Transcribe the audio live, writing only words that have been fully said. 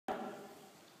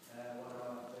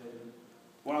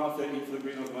1:30 for the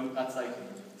green one. That's like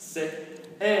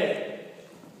sick.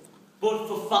 But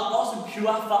for fat loss and pure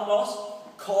fat loss,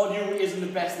 cardio isn't the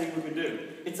best thing we can do.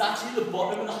 It's actually the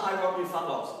bottom of the hierarchy of fat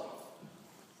loss.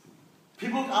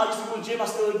 People, I used to go to the gym, I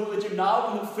still go to the gym now,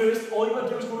 and all you got to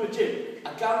do is go to the gym.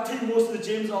 I guarantee most of the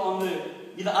gyms are on the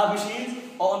either ab machines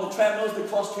or on the treadmills, the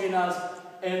cross trainers,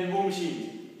 and the row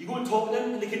machines. You go and talk to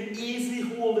them, and they can easily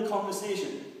hold a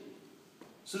conversation.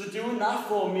 So they're doing that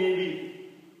for maybe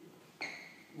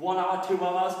 1 hour, 2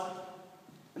 hours,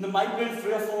 and they might burn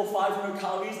 300 or 400 or 500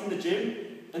 calories in the gym,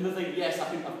 and they think, yes, I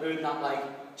think I've earned that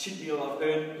like cheat meal, I've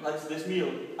earned like this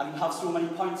meal, I can have so many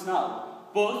points now.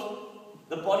 But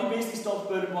the body basically stops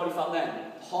burning body fat then.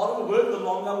 The harder we work, the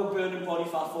longer we're burning body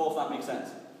fat for, if that makes sense.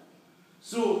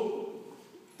 So,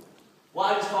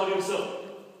 why does cardio suck?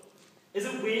 Is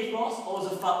it weight loss or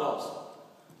is it fat loss?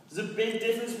 There's a big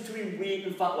difference between weight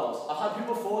and fat loss. I've had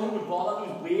people before who would rather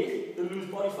lose weight than lose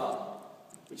body fat,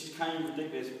 which is kind of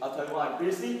ridiculous. I'll tell you why.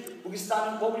 Basically,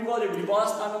 what would you rather do? Would you rather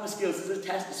stand on the scales? This is a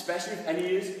test, especially if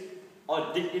any of you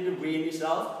are addicted to weighing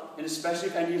yourself, and especially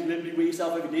if any of you literally weigh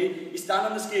yourself every day. You stand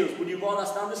on the scales. Would you rather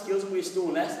stand on the scales and weigh a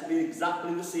stone less and be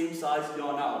exactly the same size as you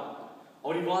are now?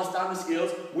 Or would you rather stand on the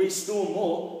scales, weigh a stone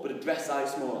more, but a dress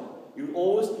size smaller? You would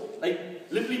always, like,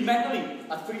 literally mentally,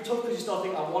 that's pretty tough because you start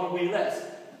thinking, I want to weigh less.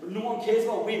 But no one cares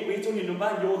about weight. Weight's only a number,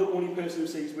 and you're the only person who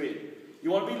sees weight.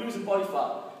 You want to be losing body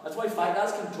fat. That's why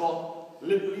fighters can drop,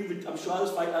 literally, I'm sure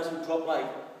those fighters will drop like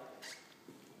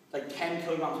 10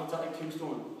 kilograms, what's that, like 2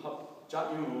 stone? Jack,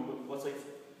 you don't know, but what's like,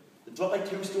 they drop like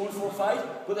 2 stone for a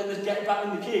fight, but then they get back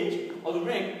in the cage or the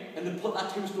ring and they put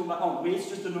that 2 stone back on. Weight's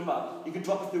just a number. You can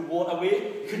drop it through water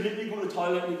weight. You could literally go to the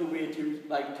toilet and you can weigh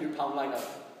 2 pound like that.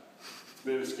 It's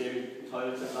really scary. The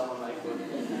toilet's at that one like, but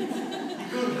you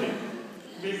could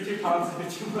maybe 2 pounds is a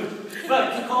bit too much.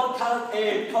 But it's called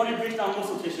cardio breaks down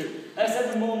muscle tissue. Like I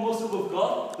said, the more muscle we've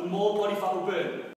got, the more body fat we'll burn.